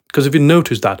Because if you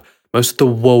notice that most of the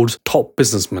world's top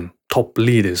businessmen, top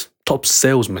leaders, top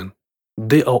salesmen,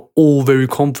 they are all very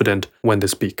confident when they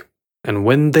speak. And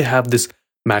when they have this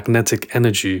magnetic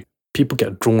energy, people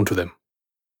get drawn to them.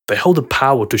 They hold the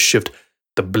power to shift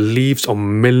the beliefs of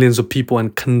millions of people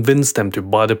and convince them to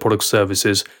buy their product,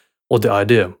 services, or the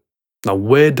idea. Now,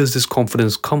 where does this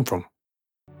confidence come from?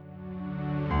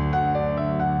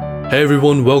 Hey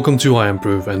everyone, welcome to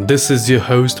iImprove, and this is your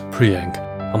host Priyank.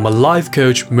 I'm a life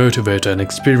coach, motivator, and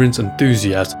experience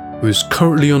enthusiast who is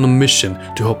currently on a mission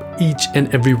to help each and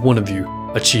every one of you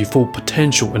achieve full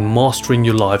potential in mastering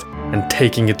your life and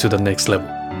taking it to the next level.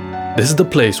 This is the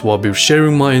place where I'll be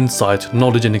sharing my insight,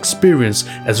 knowledge, and experience,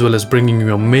 as well as bringing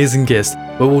you amazing guests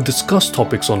where we'll discuss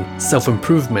topics on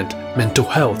self-improvement, mental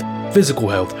health, physical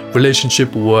health,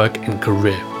 relationship, work, and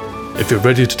career. If you're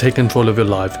ready to take control of your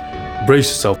life, brace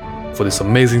yourself for this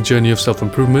amazing journey of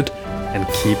self-improvement and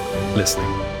keep listening.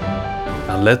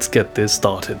 Now let's get this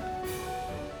started.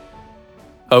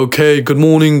 Okay, good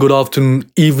morning, good afternoon,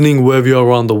 evening, wherever you are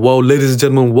around the world. Ladies and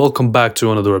gentlemen, welcome back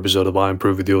to another episode of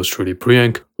iImprove with yours truly,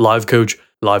 Priyank, life coach,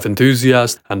 life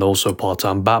enthusiast, and also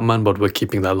part-time Batman, but we're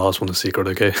keeping that last one a secret,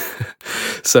 okay?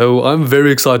 So I'm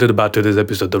very excited about today's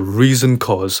episode. The reason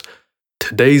cause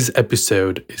today's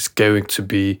episode is going to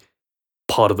be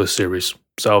part of a series.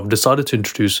 So I've decided to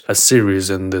introduce a series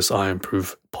in this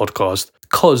iImprove podcast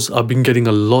because I've been getting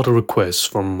a lot of requests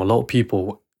from a lot of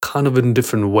people kind of in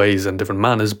different ways and different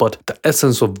manners, but the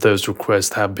essence of those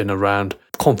requests have been around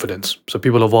confidence. So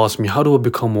people have asked me, how do I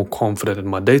become more confident in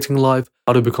my dating life?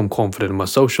 How do I become confident in my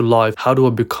social life? How do I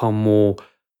become more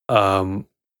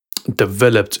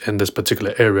developed in this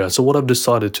particular area? So what I've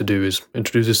decided to do is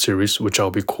introduce a series which I'll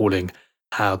be calling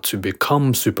How to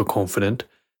Become Super Confident.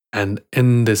 And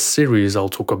in this series, I'll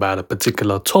talk about a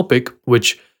particular topic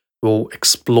which we'll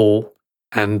explore,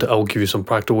 and I'll give you some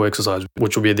practical exercise,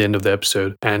 which will be at the end of the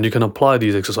episode. And you can apply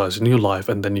these exercises in your life,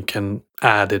 and then you can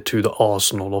add it to the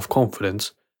arsenal of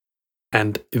confidence.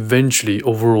 And eventually,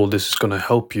 overall, this is going to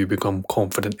help you become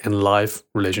confident in life,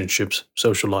 relationships,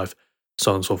 social life,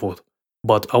 so on and so forth.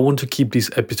 But I want to keep these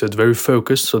episodes very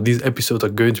focused. So these episodes are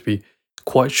going to be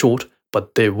quite short,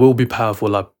 but they will be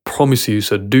powerful, I promise you.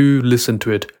 So do listen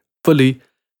to it fully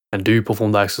and do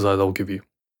perform the exercise I'll give you.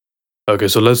 Okay,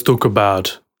 so let's talk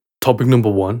about topic number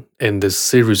one in this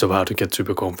series of how to get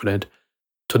super confident.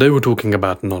 Today we're talking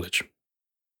about knowledge.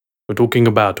 We're talking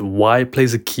about why it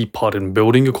plays a key part in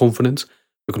building your confidence.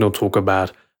 We're going to talk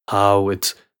about how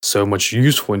it's so much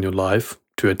useful in your life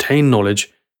to attain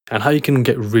knowledge and how you can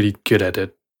get really good at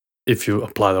it if you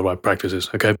apply the right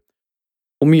practices, okay?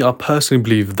 For me, I personally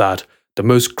believe that the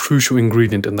most crucial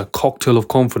ingredient in the cocktail of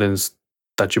confidence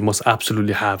that you must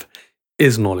absolutely have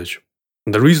is knowledge.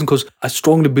 And the reason, because I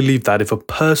strongly believe that if a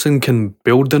person can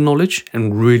build their knowledge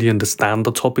and really understand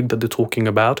the topic that they're talking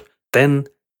about, then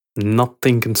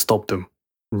nothing can stop them.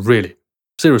 Really.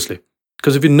 Seriously.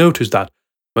 Because if you notice that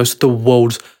most of the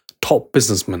world's top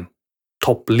businessmen,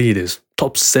 top leaders,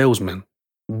 top salesmen,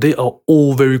 they are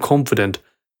all very confident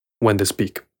when they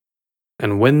speak.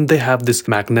 And when they have this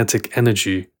magnetic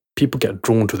energy, people get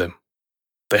drawn to them.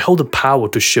 They hold the power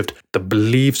to shift the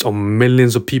beliefs of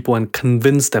millions of people and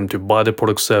convince them to buy their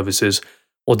product, services,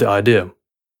 or the idea.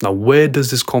 Now, where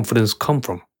does this confidence come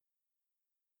from?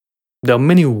 There are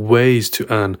many ways to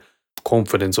earn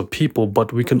confidence of people,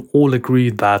 but we can all agree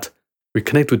that we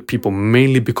connect with people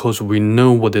mainly because we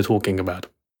know what they're talking about.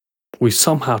 We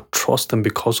somehow trust them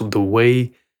because of the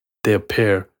way they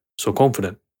appear so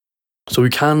confident. So we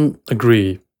can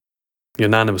agree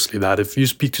unanimously that if you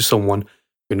speak to someone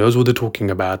who knows what they're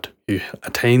talking about, who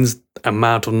attains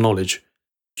amount of knowledge,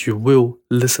 you will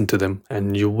listen to them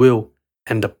and you will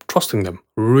end up trusting them.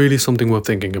 Really something worth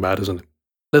thinking about, isn't it?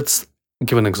 Let's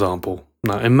give an example.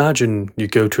 Now imagine you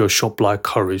go to a shop like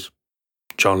Curry's,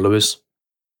 John Lewis,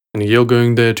 and you're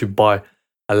going there to buy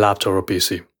a laptop or a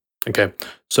PC. Okay,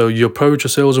 so you approach a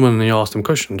salesman and you ask them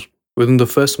questions. Within the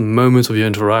first moments of your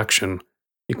interaction,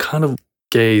 you kind of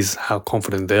gaze how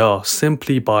confident they are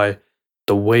simply by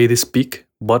the way they speak,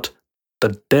 but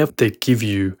the depth they give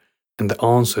you and the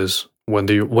answers when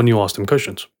you ask them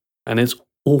questions. And it's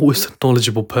always a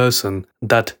knowledgeable person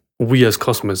that we as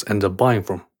customers end up buying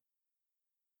from.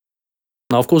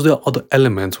 Now, of course, there are other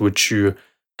elements which you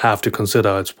have to consider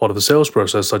as part of the sales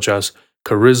process, such as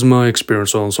charisma,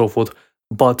 experience, so on and so forth.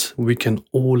 But we can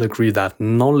all agree that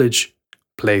knowledge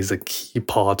plays a key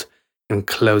part in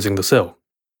closing the sale.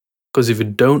 Because if you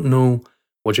don't know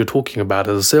what you're talking about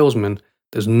as a salesman,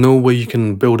 there's no way you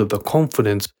can build up the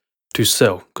confidence to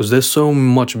sell. Because there's so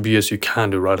much BS you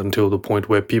can do, right? Until the point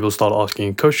where people start asking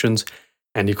you questions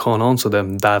and you can't answer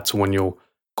them. That's when your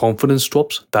confidence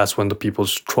drops, that's when the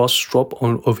people's trust drop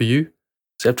over you.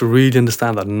 So you have to really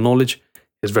understand that knowledge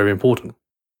is very important.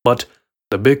 But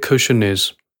the big question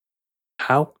is,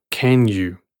 how can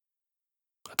you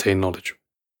attain knowledge?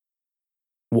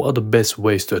 What are the best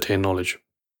ways to attain knowledge?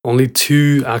 Only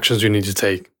 2 actions you need to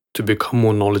take to become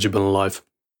more knowledgeable in life.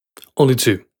 Only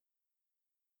 2.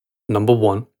 Number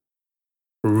 1,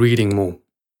 reading more.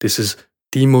 This is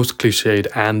the most cliched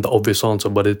and the obvious answer,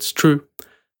 but it's true.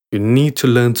 You need to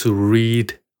learn to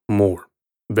read more.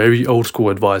 Very old school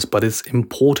advice, but it's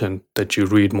important that you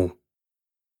read more.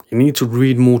 You need to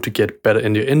read more to get better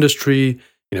in your industry,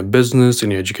 in your business,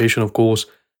 in your education, of course,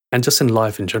 and just in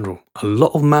life in general. A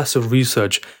lot of massive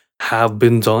research have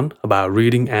been done about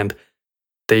reading, and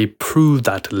they prove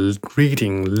that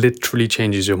reading literally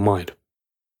changes your mind.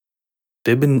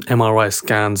 There have been MRI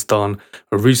scans done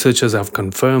where researchers have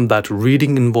confirmed that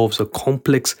reading involves a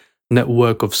complex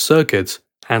network of circuits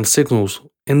and signals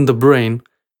in the brain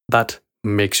that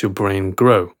makes your brain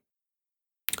grow.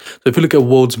 So if you look at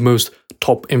world's most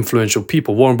top influential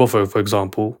people, Warren Buffett, for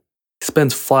example, he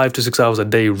spends 5 to 6 hours a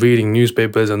day reading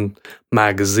newspapers and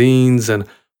magazines and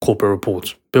corporate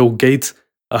reports. Bill Gates,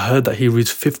 I heard that he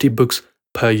reads 50 books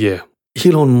per year.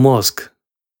 Elon Musk,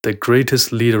 the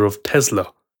greatest leader of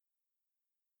Tesla,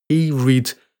 he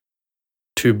reads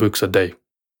 2 books a day.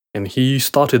 And he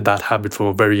started that habit from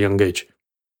a very young age.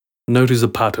 Notice the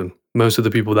pattern. Most of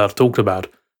the people that I've talked about,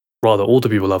 rather all the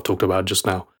people I've talked about just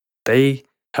now, they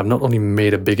have not only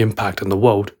made a big impact in the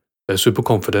world, they're super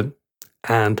confident,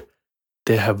 and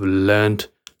they have learned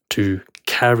to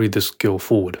carry the skill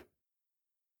forward,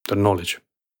 the knowledge.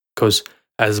 Because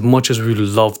as much as we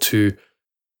love to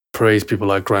praise people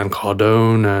like Grant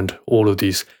Cardone and all of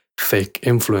these fake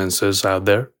influencers out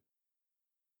there,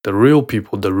 the real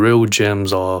people, the real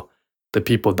gems are the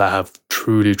people that have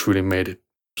truly, truly made it.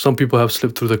 Some people have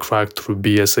slipped through the crack through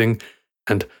BSing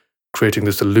and creating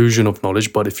this illusion of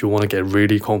knowledge, but if you want to get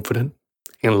really confident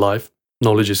in life,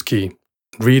 knowledge is key.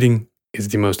 Reading is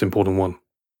the most important one.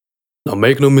 Now,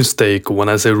 make no mistake, when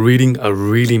I say reading, I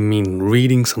really mean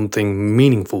reading something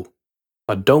meaningful.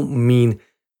 I don't mean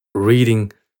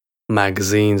reading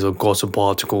magazines or gossip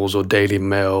articles or Daily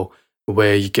Mail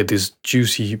where you get this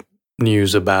juicy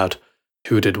news about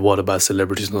who did what about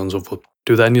celebrities and so forth.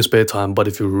 Do that in your spare time, but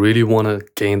if you really want to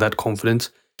gain that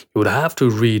confidence, you would have to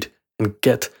read and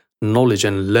get knowledge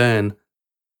and learn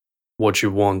what you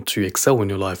want to excel in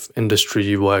your life,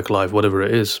 industry, work, life, whatever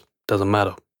it is, doesn't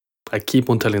matter. I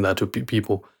keep on telling that to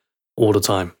people all the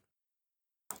time.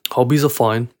 Hobbies are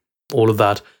fine, all of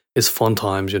that is fun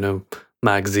times,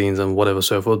 magazines and whatever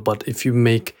so forth, but if you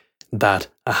make that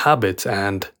a habit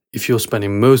and if you're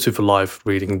spending most of your life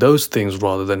reading those things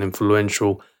rather than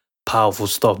influential, powerful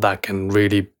stuff that can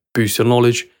really boost your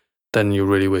knowledge, then you're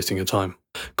really wasting your time.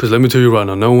 Because let me tell you right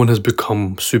now, no one has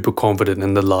become super confident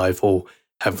in their life or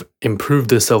have improved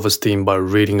their self-esteem by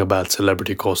reading about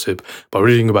celebrity gossip, by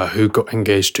reading about who got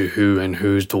engaged to who and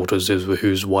whose daughters is with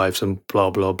whose wives and blah,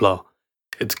 blah, blah.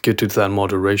 It's good to do that in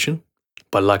moderation.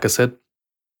 But like I said,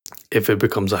 if it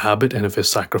becomes a habit and if it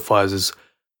sacrifices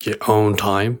your own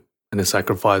time and it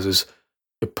sacrifices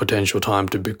your potential time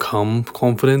to become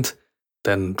confident,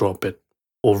 then drop it.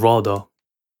 Or rather,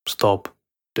 stop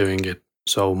doing it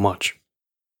so much.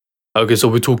 Okay, so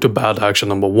we talked about action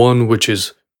number 1, which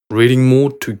is reading more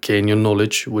to gain your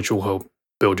knowledge, which will help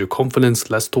build your confidence.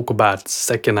 Let's talk about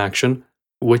second action,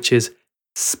 which is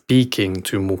speaking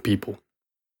to more people.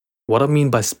 What I mean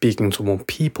by speaking to more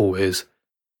people is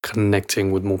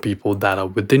connecting with more people that are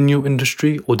within your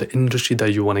industry or the industry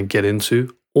that you want to get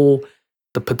into or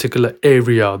the particular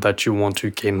area that you want to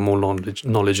gain more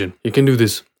knowledge in. You can do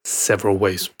this several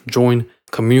ways. Join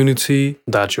community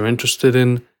that you're interested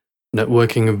in,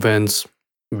 networking events,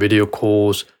 video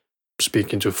calls,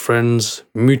 speaking to friends,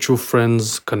 mutual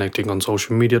friends, connecting on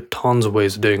social media, tons of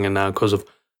ways of doing it now because of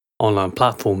online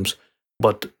platforms.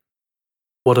 But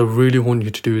what I really want you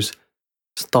to do is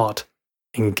start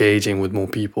engaging with more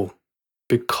people,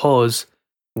 because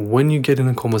when you get in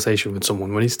a conversation with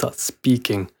someone, when you start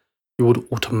speaking, you would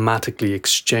automatically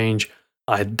exchange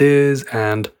ideas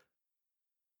and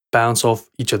bounce off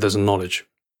each other's knowledge.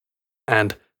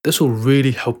 And this will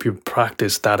really help you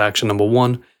practice that action number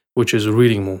 1, which is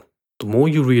reading more. The more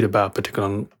you read about a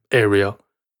particular area,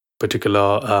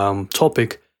 particular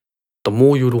topic, the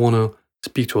more you would want to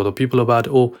speak to other people about it,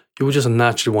 or you would just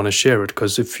naturally want to share it.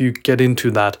 Because if you get into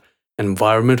that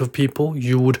environment of people,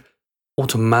 you would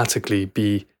automatically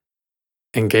be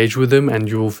engaged with them and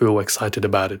you will feel excited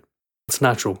about it. It's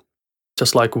natural.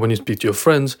 Just like when you speak to your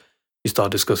friends, you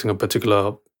start discussing a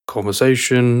particular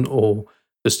conversation or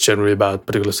just generally about a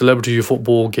particular celebrity,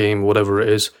 football game, whatever it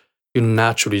is. you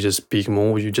naturally just speak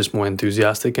more, you're just more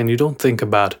enthusiastic, and you don't think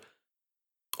about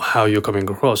how you're coming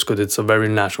across because it's a very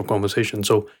natural conversation.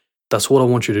 So that's what I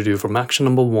want you to do. From action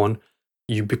number one,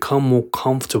 you become more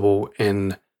comfortable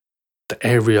in the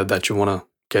area that you want to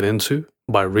get into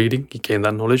by reading, you gain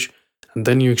that knowledge, and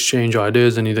then you exchange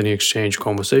ideas and then you exchange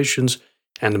conversations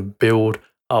and build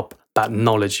up that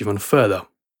knowledge even further.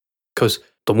 Because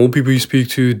the more people you speak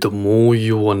to, the more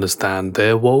you understand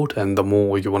their world and the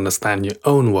more you understand your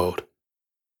own world.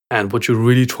 And what you're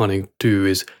really trying to do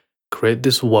is create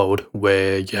this world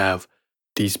where you have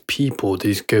these people,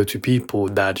 these go-to people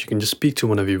that you can just speak to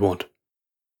whenever you want.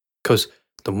 Because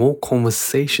the more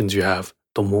conversations you have,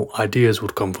 the more ideas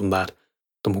would come from that.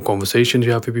 The more conversations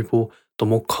you have with people, the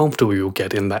more comfortable you'll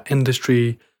get in that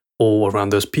industry or around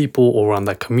those people or around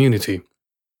that community.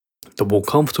 The more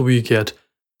comfortable you get,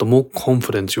 the more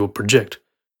confidence you'll project.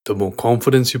 The more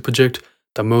confidence you project,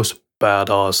 the most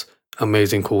badass,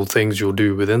 amazing, cool things you'll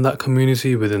do within that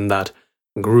community, within that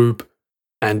group,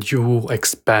 and you will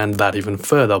expand that even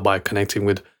further by connecting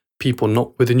with people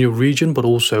not within your region, but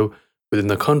also within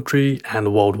the country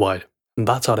and worldwide. And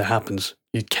that's how that happens.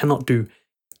 You cannot do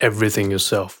everything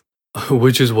yourself,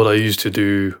 which is what I used to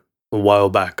do a while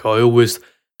back. I always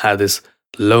had this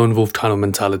lone wolf kind of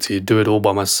mentality, do it all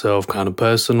by myself kind of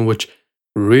person, which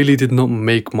really did not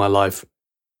make my life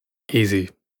easy.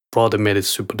 Rather made it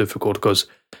super difficult because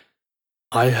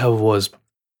I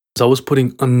was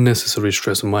putting unnecessary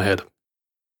stress in my head.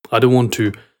 I didn't want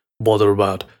to bother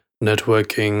about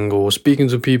networking or speaking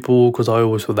to people because I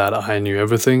always thought that I knew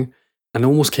everything. And it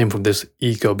almost came from this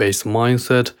ego-based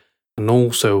mindset and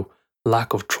also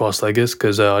lack of trust, I guess,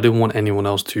 because I didn't want anyone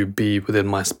else to be within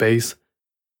my space.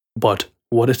 But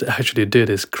what it actually did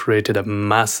is created a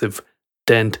massive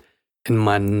dent in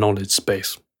my knowledge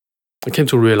space. I came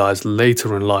to realize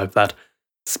later in life that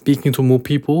speaking to more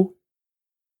people,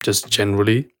 just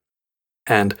generally,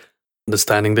 and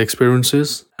understanding the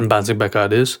experiences and bouncing back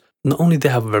ideas, not only they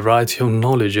have a variety of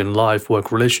knowledge in life,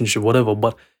 work, relationship, whatever,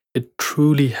 but it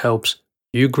truly helps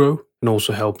you grow and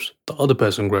also helps the other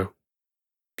person grow.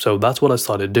 So that's what I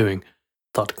started doing.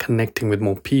 Start connecting with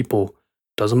more people.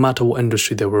 Doesn't matter what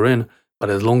industry they were in, but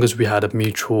as long as we had a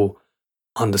mutual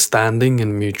understanding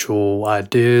and mutual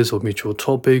ideas or mutual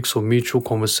topics or mutual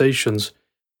conversations,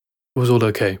 it was all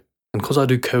okay. And because I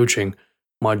do coaching,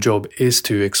 my job is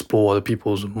to explore other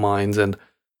people's minds and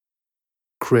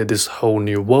create this whole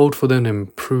new world for them,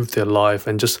 improve their life,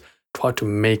 and just try to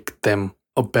make them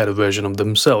a better version of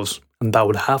themselves. And that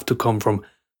would have to come from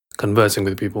conversing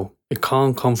with people. It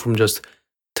can't come from just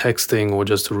texting or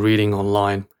just reading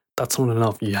online. That's not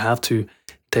enough. You have to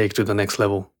take to the next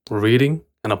level. Reading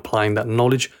and applying that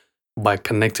knowledge by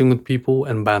connecting with people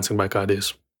and bouncing back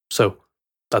ideas. So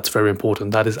that's very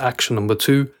important. That is action number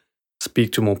 2.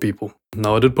 Speak to more people.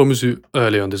 Now, I did promise you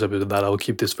earlier on this episode that I'll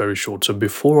keep this very short. So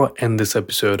before I end this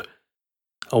episode,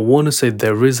 I want to say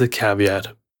there is a caveat.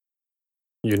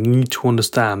 You need to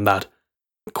understand that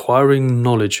acquiring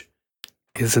knowledge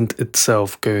isn't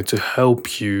itself going to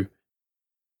help you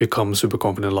become super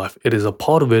confident in life. It is a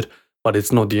part of it, but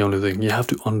it's not the only thing. You have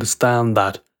to understand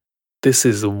that this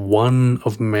is one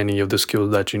of many of the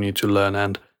skills that you need to learn.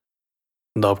 And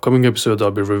in the upcoming episodes,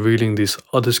 I'll be revealing these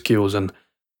other skills and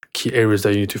key areas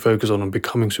that you need to focus on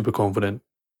becoming super confident.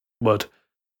 But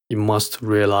you must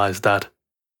realize that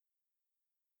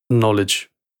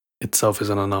knowledge itself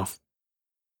isn't enough.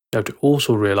 You have to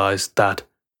also realize that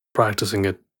practicing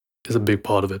it is a big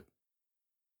part of it.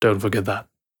 Don't forget that.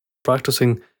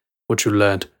 Practicing what you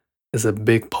learned is a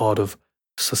big part of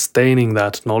sustaining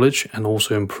that knowledge and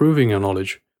also improving your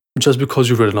knowledge. Just because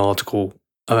you read an article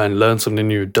and learned something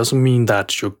new doesn't mean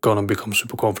that you're gonna become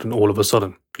super confident all of a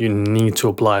sudden. You need to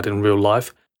apply it in real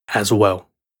life as well.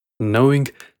 Knowing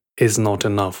is not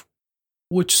enough.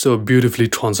 Which so beautifully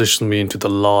transitions me into the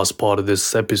last part of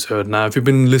this episode. Now, if you've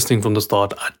been listening from the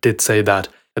start, I did say that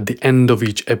at the end of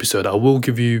each episode, I will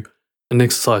give you an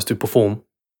exercise to perform,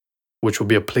 which will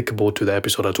be applicable to the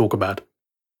episode I talk about.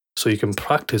 So you can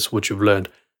practice what you've learned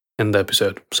in the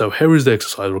episode. So here is the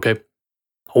exercise, okay?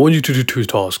 I want you to do 2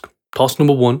 tasks. Task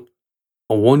number 1,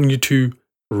 I want you to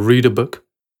read a book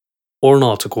or an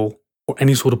article or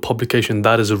any sort of publication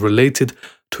that is related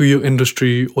to your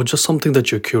industry or just something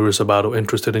that you're curious about or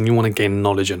interested in, you want to gain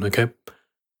knowledge in, okay?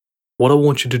 What I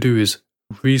want you to do is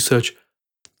research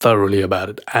thoroughly about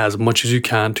it as much as you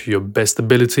can to your best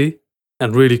ability,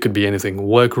 and really could be anything,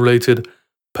 work-related,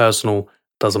 personal,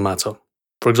 doesn't matter.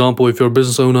 For example, if you're a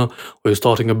business owner or you're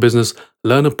starting a business,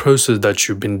 learn a process that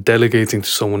you've been delegating to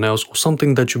someone else or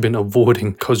something that you've been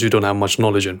avoiding because you don't have much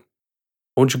knowledge in.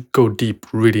 I want you to go deep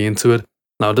really into it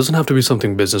Now, it doesn't have to be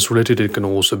something business related, it can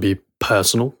also be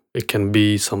personal. It can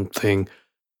be something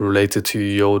related to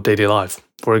your daily life.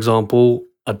 For example,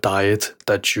 a diet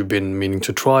that you've been meaning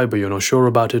to try, but you're not sure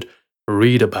about it.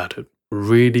 Read about it.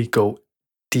 Really go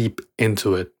deep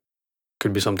into it.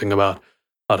 Could be something about,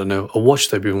 I don't know, a watch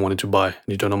that you've been wanting to buy and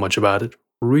you don't know much about it.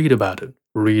 Read about it.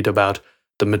 Read about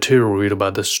the material, read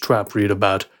about the strap, read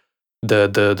about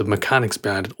the mechanics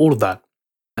behind it, all of that.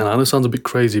 And I know it sounds a bit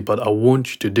crazy, but I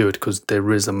want you to do it because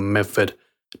there is a method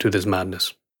to this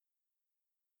madness.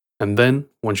 And then,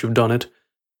 once you've done it,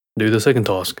 do the second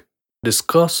task.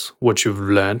 Discuss what you've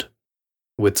learned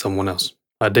with someone else.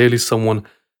 Ideally, someone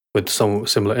with some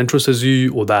similar interests as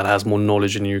you or that has more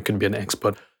knowledge than you. Could be an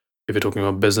expert. If you're talking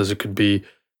about business, it could be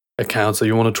accounts that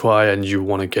you want to try and you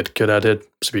want to get good at it.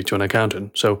 Speak to an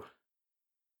accountant. So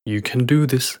you can do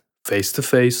this face to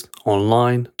face,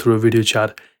 online, through a video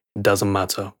chat. It doesn't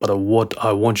matter. But what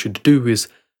I want you to do is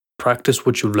practice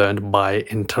what you learned by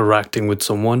interacting with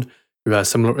someone who has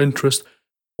similar interests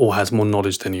or has more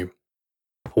knowledge than you.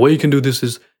 A way you can do this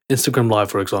is Instagram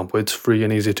Live, for example. It's free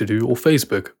and easy to do, or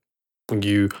Facebook.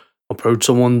 You approach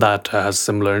someone that has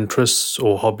similar interests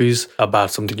or hobbies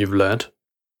about something you've learned.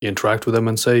 You interact with them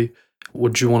and say,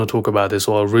 would you want to talk about this?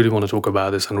 Or I really want to talk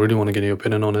about this and really want to get your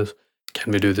opinion on it.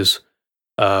 Can we do this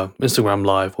Instagram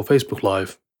Live or Facebook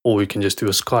Live? Or we can just do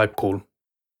a Skype call.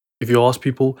 If you ask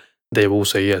people, they will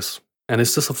say yes. And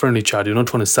it's just a friendly chat. You're not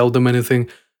trying to sell them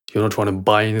anything. You're not trying to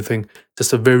buy anything.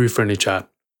 Just a very friendly chat.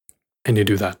 And you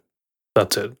do that.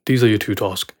 That's it. These are your two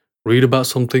tasks. Read about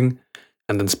something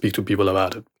and then speak to people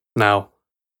about it. Now,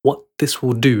 what this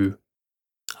will do,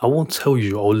 I won't tell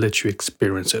you, I'll let you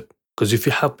experience it. Because if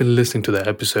you have been listening to the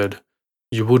episode,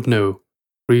 you would know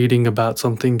reading about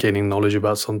something, gaining knowledge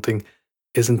about something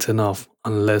isn't enough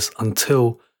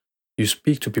until you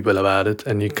speak to people about it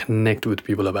and you connect with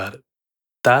people about it.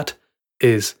 That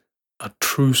is a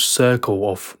true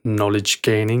circle of knowledge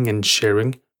gaining and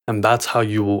sharing. And that's how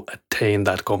you will attain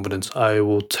that confidence. I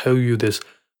will tell you this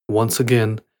once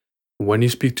again. When you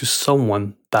speak to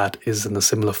someone that is in a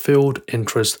similar field,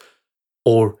 interest,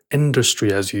 or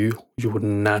industry as you would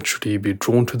naturally be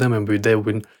drawn to them and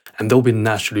they'll be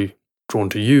naturally drawn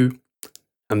to you.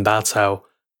 And that's how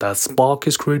that spark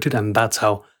is created and that's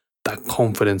how that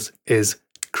confidence is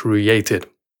created.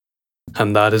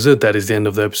 And that is it. That is the end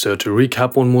of the episode. To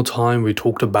recap one more time, we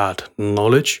talked about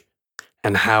knowledge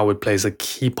and how it plays a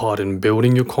key part in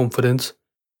building your confidence,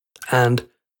 and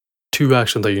 2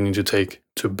 actions that you need to take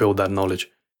to build that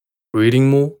knowledge. Reading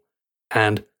more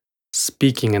and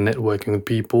speaking and networking with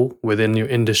people within your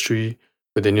industry,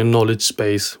 within your knowledge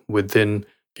space, within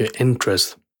your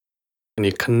interest. And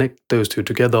you connect those 2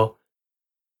 together,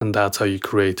 and that's how you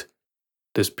create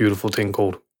this beautiful thing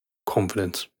called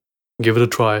confidence. Give it a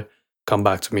try. Come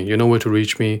back to me. You know where to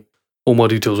reach me. All my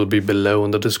details will be below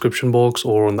in the description box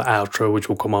or on the outro, which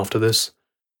will come after this.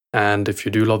 And if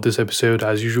you do love this episode,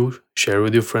 as usual, share it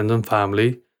with your friends and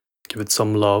family. Give it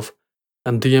some love.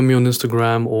 And DM me on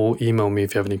Instagram or email me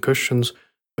if you have any questions,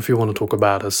 if you want to talk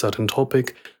about a certain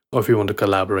topic, or if you want to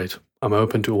collaborate. I'm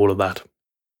open to all of that.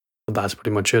 But that's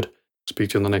pretty much it. Speak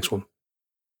to you in the next one.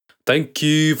 Thank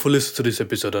you for listening to this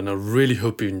episode, and I really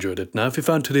hope you enjoyed it. Now, if you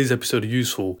found today's episode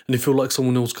useful and you feel like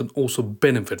someone else can also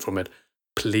benefit from it,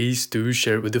 please do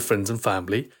share it with your friends and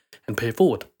family and pay it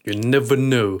forward. You never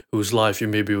know whose life you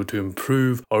may be able to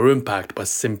improve or impact by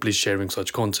simply sharing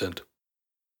such content.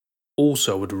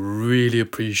 Also, I would really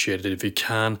appreciate it if you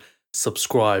can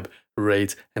subscribe,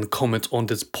 rate, and comment on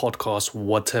this podcast,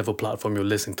 whatever platform you're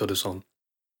listening to this on.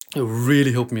 It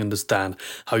really helped me understand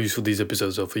how useful these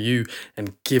episodes are for you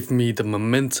and give me the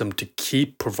momentum to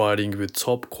keep providing you with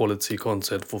top quality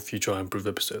content for future improved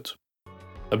episodes.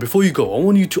 Now, before you go, I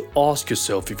want you to ask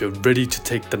yourself if you're ready to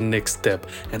take the next step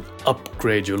and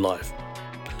upgrade your life.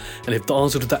 And if the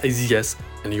answer to that is yes,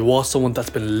 and you are someone that's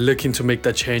been looking to make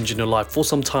that change in your life for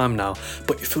some time now,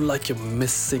 but you feel like you're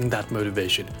missing that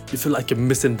motivation, you feel like you're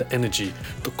missing the energy,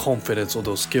 the confidence, or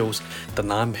those skills,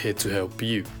 then I'm here to help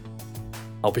you.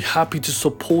 I'll be happy to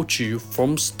support you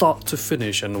from start to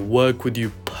finish and work with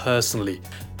you personally,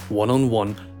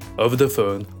 one-on-one, over the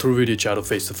phone, through video chat or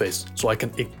face-to-face, so I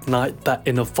can ignite that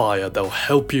inner fire that will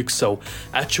help you excel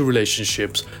at your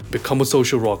relationships, become a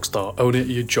social rock star, own it at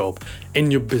your job,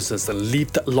 in your business, and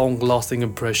leave that long-lasting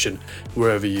impression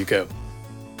wherever you go.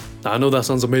 Now, I know that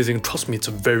sounds amazing. Trust me, it's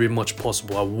very much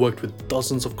possible. I've worked with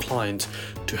dozens of clients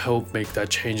to help make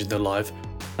that change in their life,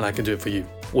 and I can do it for you.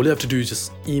 All you have to do is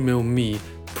just email me,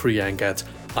 Priyank, at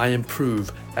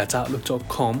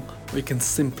iimprove@outlook.com, or you can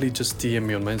simply just DM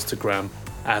me on my Instagram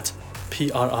at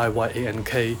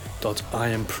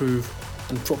priyank.iimprove.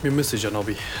 and drop me a message, and I'll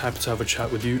be happy to have a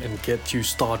chat with you and get you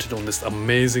started on this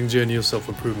amazing journey of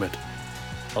self-improvement.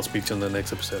 I'll speak to you in the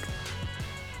next episode.